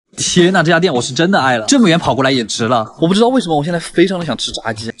天呐，这家店我是真的爱了，这么远跑过来也值了。我不知道为什么我现在非常的想吃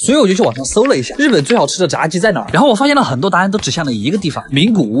炸鸡，所以我就去网上搜了一下日本最好吃的炸鸡在哪儿，然后我发现了很多答案都指向了一个地方，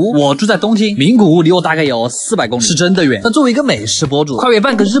名古屋。我住在东京，名古屋离我大概有400公里，是真的远。但作为一个美食博主，跨越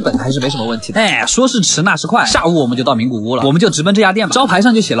半个日本还是没什么问题的。哎，说是迟那是快，下午我们就到名古屋了，我们就直奔这家店吧。招牌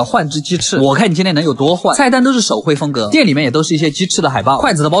上就写了幻之鸡翅，我看你今天能有多幻。菜单都是手绘风格，店里面也都是一些鸡翅的海报，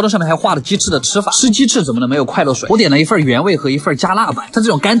筷子的包装上面还画了鸡翅的吃法。吃鸡翅怎么能没有快乐水？我点了一份原味和一份加辣版，它这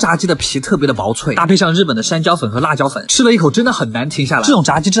种干炸鸡的皮特别的薄脆，搭配上日本的山椒粉和辣椒粉，吃了一口真的很难停下来。这种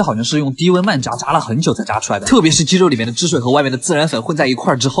炸鸡翅好像是用低温慢炸，炸了很久才炸出来的，特别是鸡肉里面的汁水和外面的孜然粉混在一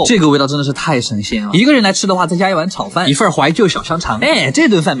块之后，这个味道真的是太神仙了。一个人来吃的话，再加一碗炒饭，一份怀旧小香肠，哎，这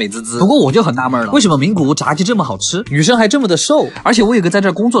顿饭美滋滋。不过我就很纳闷了，为什么名古屋炸鸡这么好吃，女生还这么的瘦？而且我有个在这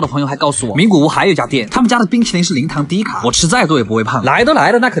儿工作的朋友还告诉我，名古屋还有一家店，他们家的冰淇淋是零糖低卡，我吃再多也不会胖。来都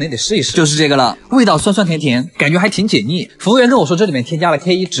来了，那肯定得试一试，就是这个了，味道酸酸甜甜，感觉还挺解腻。服务员跟我说这里面添加了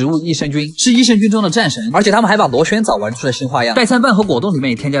K1 植物益生菌，是益生菌中的战神，而且他们还把螺旋藻玩出了新花样。代餐棒和果冻里面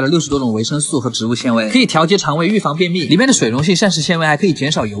也添加了60多种维生素和植物纤维，可以调节肠胃，预防便秘。里面的水溶性膳食纤维还可以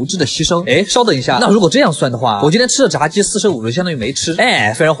减少油脂的吸收。哎，稍等一下，那如果这样算的话，我今天吃的炸鸡45就相当于没吃，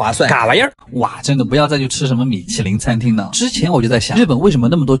哎，非常划算。嘎玩意儿，哇，真的不要再去吃什么米其林餐厅了。之前我就在想，日本为什么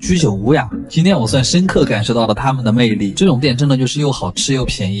那么多居酒屋呀？今天我算深刻感受到了他们的魅力。这种店真的就是又好吃又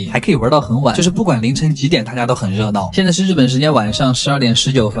便宜，还可以玩到很晚，就是不管凌晨几点，大家都很热闹。现在是日本时间晚上12点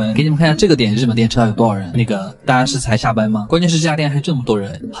19分，给你们看一下这个点日本电车有多少人。那个大家是才下班吗？关键是这家店还这么多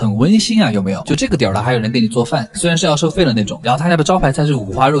人，很温馨啊，有没有？就这个点了还有人给你做饭，虽然是要收费的那种。然后他家的招牌菜是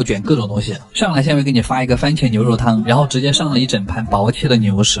五花肉卷各种东西，上来先会给你发一个番茄牛肉汤，然后直接上了一整盘薄切的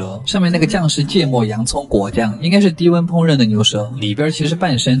牛舌，上面那个酱是芥末洋葱果酱，应该是低温烹饪的牛舌，里边其实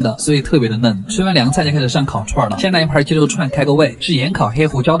半生的，所以特别的嫩。吃完凉菜就开始上烤串了，先来一盘鸡肉串开个胃，是盐烤黑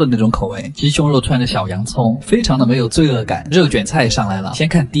胡椒的那种口味，鸡胸肉串着小洋葱，非常的没有罪恶感。热卷菜上来了，先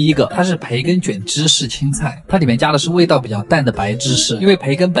看第一个，它是培根卷芝士青菜，它里面加的是味道比较淡的白芝士，因为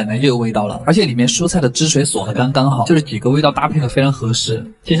培根本来就有味道了，而且里面蔬菜的汁水锁的刚刚好，就是几个味道搭配的非常合适。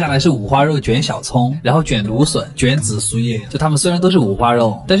接下来是五花肉卷小葱，然后卷芦笋，卷紫苏叶，就它们虽然都是五花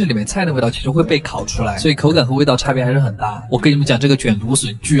肉，但是里面菜的味道其实会被烤出来，所以口感和味道差别还是很大。我跟你们讲，这个卷芦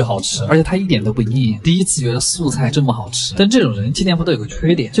笋巨好吃，而且它一点都不腻，第一次觉得素菜这么好吃。但这种人气店铺都有个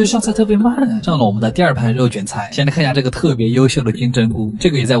缺点，就是上菜特别慢。上了我们的第二盘肉卷菜，先来看一下这个特别优秀的金针菇，这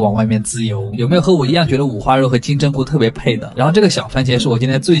个也在往外面滋油。有没有和我一样觉得五花肉和金针菇特别配的？然后这个小番茄是我今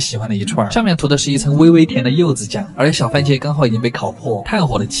天最喜欢的一串，上面涂的是一层微微甜的柚子酱，而且小番茄刚好已经被烤破，炭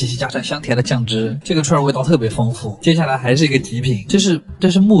火的气息加上香甜的酱汁，这个串味道特别丰富。接下来还是一个极品，这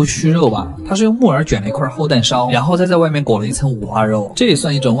是木须肉吧？它是用木耳卷了一块厚蛋烧，然后再在外面裹了一层五花肉，这也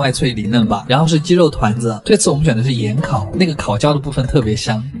算一种外脆里嫩吧。然后是鸡肉团子，这次我们选的是盐烤，那个烤焦的部分特别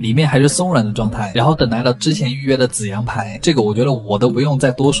香，里面还是松软的状态。然后等来了之前预约的紫羊排，这个我觉得我都不用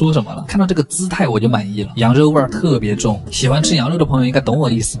再多说什么了，看到这个姿态我就满意了，羊肉味特别重，喜欢吃羊肉的朋友应该懂我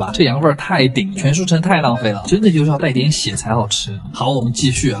意思吧？这羊味太顶，全熟成太浪费了，真的就是要带点血才好吃。好，我们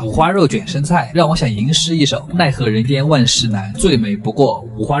继续啊，五花肉卷生菜，让我想吟诗一首，奈何人间万事难，最美不过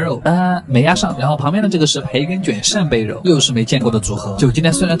五花肉。没压上。然后旁边的这个是培根卷扇贝肉，又是没见过的组合。就今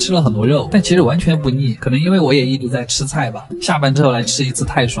天虽然吃了很多肉，但其实完全不腻，可能因为我也一直在吃菜吧。下班之后来吃一次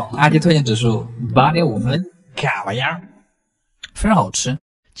太爽。阿鸡推荐指数8.5分，卡哇呀，非常好吃。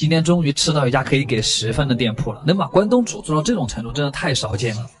今天终于吃到一家可以给10分的店铺了，能把关东煮做到这种程度真的太少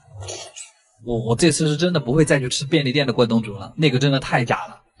见了。我这次是真的不会再去吃便利店的关东煮了，那个真的太假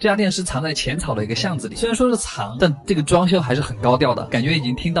了。这家店是藏在浅草的一个巷子里，虽然说是藏，但这个装修还是很高调的，感觉已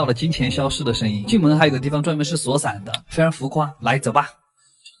经听到了金钱消失的声音。进门还有个地方专门是锁伞的，非常浮夸。来，走吧。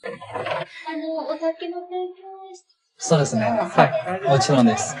そうですね。はい。もちろん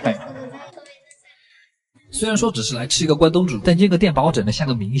です。はい。虽然说只是来吃一个关东煮，但这个店把我整得像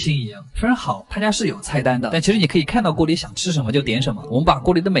个明星一样，非常好。他家是有菜单的，但其实你可以看到锅里想吃什么就点什么。我们把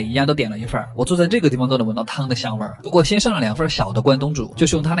锅里的每一样都点了一份，我坐在这个地方都能闻到汤的香味儿。不过先上了2份小的关东煮，就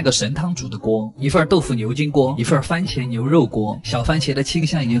是用他那个神汤煮的锅，一份豆腐牛筋锅，一份番茄牛肉锅。小番茄的清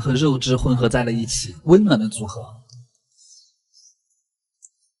香已经和肉汁混合在了一起，温暖的组合。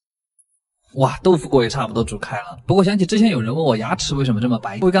哇，豆腐锅也差不多煮开了。不过想起之前有人问我牙齿为什么这么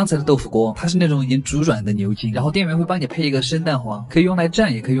白，因为刚才的豆腐锅它是那种已经煮软的牛筋，然后店员会帮你配一个生蛋黄，可以用来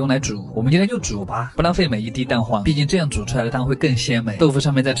蘸也可以用来煮。我们今天就煮吧，不浪费每一滴蛋黄，毕竟这样煮出来的汤会更鲜美。豆腐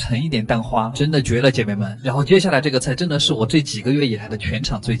上面再盛一点蛋花，真的绝了姐妹们。然后接下来这个菜真的是我这几个月以来的全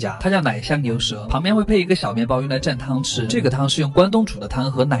场最佳，它叫奶香牛舌，旁边会配一个小面包用来蘸汤吃。这个汤是用关东煮的汤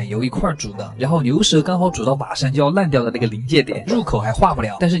和奶油一块煮的，然后牛舌刚好煮到马上就要烂掉的那个临界点，入口还化不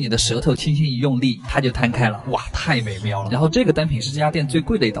了，但是你的舌头轻轻一用力，它就摊开了，哇，太美妙了。然后这个单品是这家店最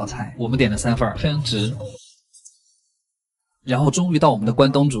贵的一道菜，我们点了3份，非常值。然后终于到我们的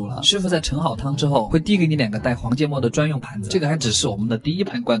关东煮了，师傅在盛好汤之后，会递给你2个带黄芥末的专用盘子。这个还只是我们的第1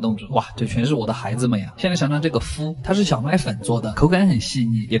盘关东煮，哇，这全是我的孩子们呀！先来尝尝这个麸，它是小麦粉做的，口感很细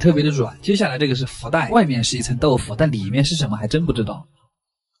腻，也特别的软。接下来这个是福袋，外面是一层豆腐，但里面是什么还真不知道。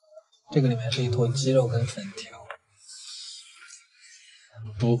这个里面是一坨鸡肉跟粉条，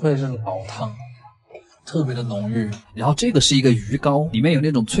不愧是老汤。特别的浓郁，然后这个是一个鱼糕，里面有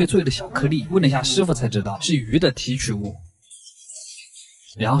那种脆脆的小颗粒，问了一下师傅才知道是鱼的提取物。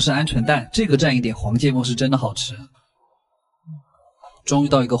然后是鹌鹑蛋，这个蘸一点黄芥末是真的好吃。终于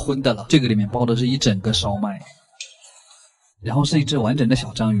到一个荤的了，这个里面包的是一整个烧麦，然后是一只完整的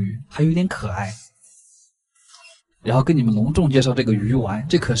小章鱼，还有一点可爱。然后跟你们隆重介绍这个鱼丸，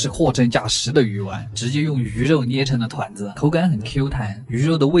这可是货真价实的鱼丸，直接用鱼肉捏成的团子，口感很 Q 弹，鱼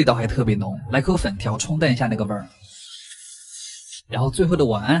肉的味道还特别浓，来口粉条冲淡一下那个味儿。然后最后的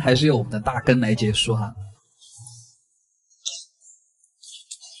晚安还是由我们的大根来结束哈。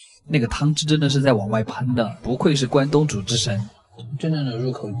那个汤汁真的是在往外喷的，不愧是关东煮之神，真正的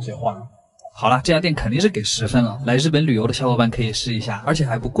入口即化。好了，这家店肯定是给10分了，来日本旅游的小伙伴可以试一下，而且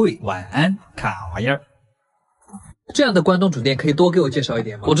还不贵。晚安，卡玩意儿。这样的关东煮店可以多给我介绍一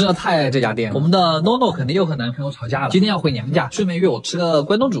点吗？我真的太爱这家店了。我们的 NONO 肯定又和男朋友吵架了，今天要回娘家，顺便约我吃个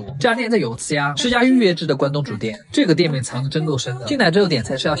关东煮。这家店在有次呀，是家预约制的关东煮店，这个店面藏的真够深的。进来之后点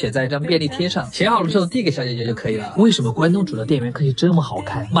菜是要写在一张便利贴上，写好了之后递给小姐姐就可以了。为什么关东煮的店员可以这么好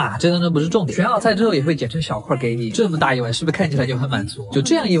看？妈，真的那不是重点。选好菜之后也会剪成小块给你，这么大一碗是不是看起来就很满足？就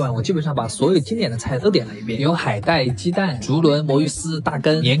这样一碗，我基本上把所有经典的菜都点了一遍，有海带、鸡蛋、竹轮、魔芋丝、大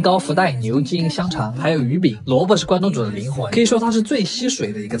根、年糕、福袋、牛筋、香肠，还有鱼饼。萝卜是关东煮的灵魂。可以说它是最吸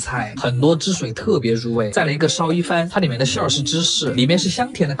水的一个菜，很多汁水特别入味。再来一个烧一番，它里面的馅儿是芝士，里面是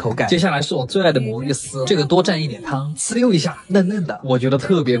香甜的口感。接下来是我最爱的魔芋丝，这个多蘸一点汤，呲溜一下，嫩嫩的，我觉得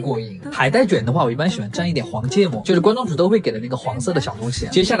特别过瘾。海带卷的话，我一般喜欢蘸一点黄芥末，就是关东煮都会给的那个黄色的小东西。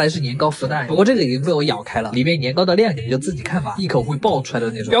接下来是年糕福袋，不过这个已经被我咬开了，里面年糕的量你们就自己看吧，一口会爆出来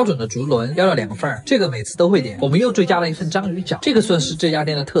的那种。标准的竹轮要2份，这个每次都会点。我们又追加了一份章鱼脚，这个算是这家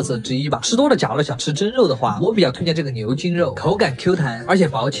店的特色之一吧。吃多了假如想吃真肉的话，我比较推荐这个牛筋肉。口感 Q 弹，而且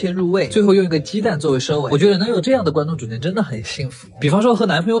薄切入味，最后用一个鸡蛋作为收尾。我觉得能有这样的关东煮店真的很幸福。比方说和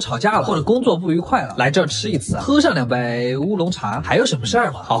男朋友吵架了，或者工作不愉快了，来这儿吃一次，喝上2杯乌龙茶，还有什么事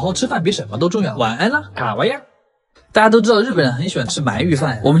儿嘛？好好吃饭比什么都重要。晚安啦，卡哇呀。大家都知道日本人很喜欢吃鳗鱼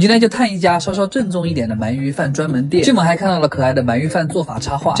饭，我们今天就探一家稍稍正宗一点的鳗鱼饭专门店。进门还看到了可爱的鳗鱼饭做法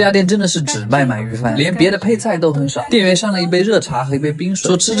插画，这家店真的是只卖鳗鱼饭，连别的配菜都很少。店员上了一杯热茶和一杯冰水，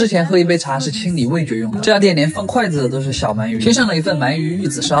说吃之前喝一杯茶是清理味觉用的。这家店连放筷子的都是小鳗鱼，添上了一份鳗鱼玉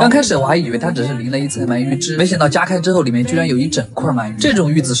子烧。刚开始我还以为它只是淋了一层鳗鱼汁，没想到夹开之后里面居然有一整块鳗鱼。这种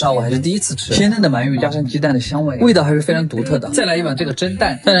玉子烧我还是第一次吃，鲜嫩的鳗鱼加上鸡蛋的香味，味道还是非常独特的。再来一碗这个蒸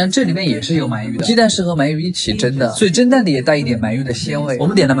蛋，当然这里面也是有鳗鱼的，鸡蛋是和鳗鱼一起蒸的，所以蒸蛋里也带一点鳗鱼的鲜味。我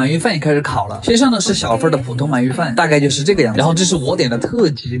们点的鳗鱼饭也开始烤了，先上的是小份的普通鳗鱼饭，大概就是这个样子。然后这是我点的特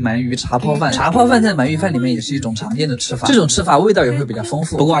级鳗鱼茶泡饭，茶泡饭在鳗鱼饭里面也是一种常见的吃法，这种吃法味道也会比较丰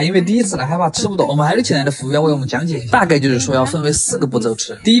富。不过因为第一次来害怕吃不懂，我们还是请来的服务员为我们讲解一下。大概就是说要分为4个步骤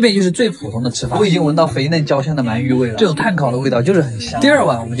吃，第一遍就是最普通的吃法，我已经闻到肥嫩焦香的鳗鱼味了，这种炭烤的味道就是很香。第2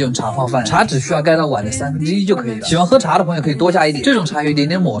碗我们就用茶泡饭，茶只需要盖到碗的1/3就可以了。喜欢喝茶的朋友可以多加一点，这种茶有一点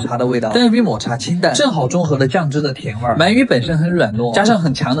点抹茶的味道，但又比抹茶清淡，正好中和了酱汁的甜味。鳗鱼本身很软糯，加上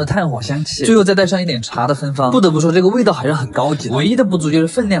很强的炭火香气，最后再带上一点茶的芬芳，不得不说这个味道还是很高级的。唯一的不足就是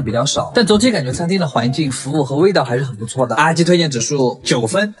分量比较少，但总体感觉餐厅的环境、服务和味道还是很不错的。阿鸡推荐指数9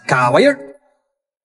分，嘎玩意儿。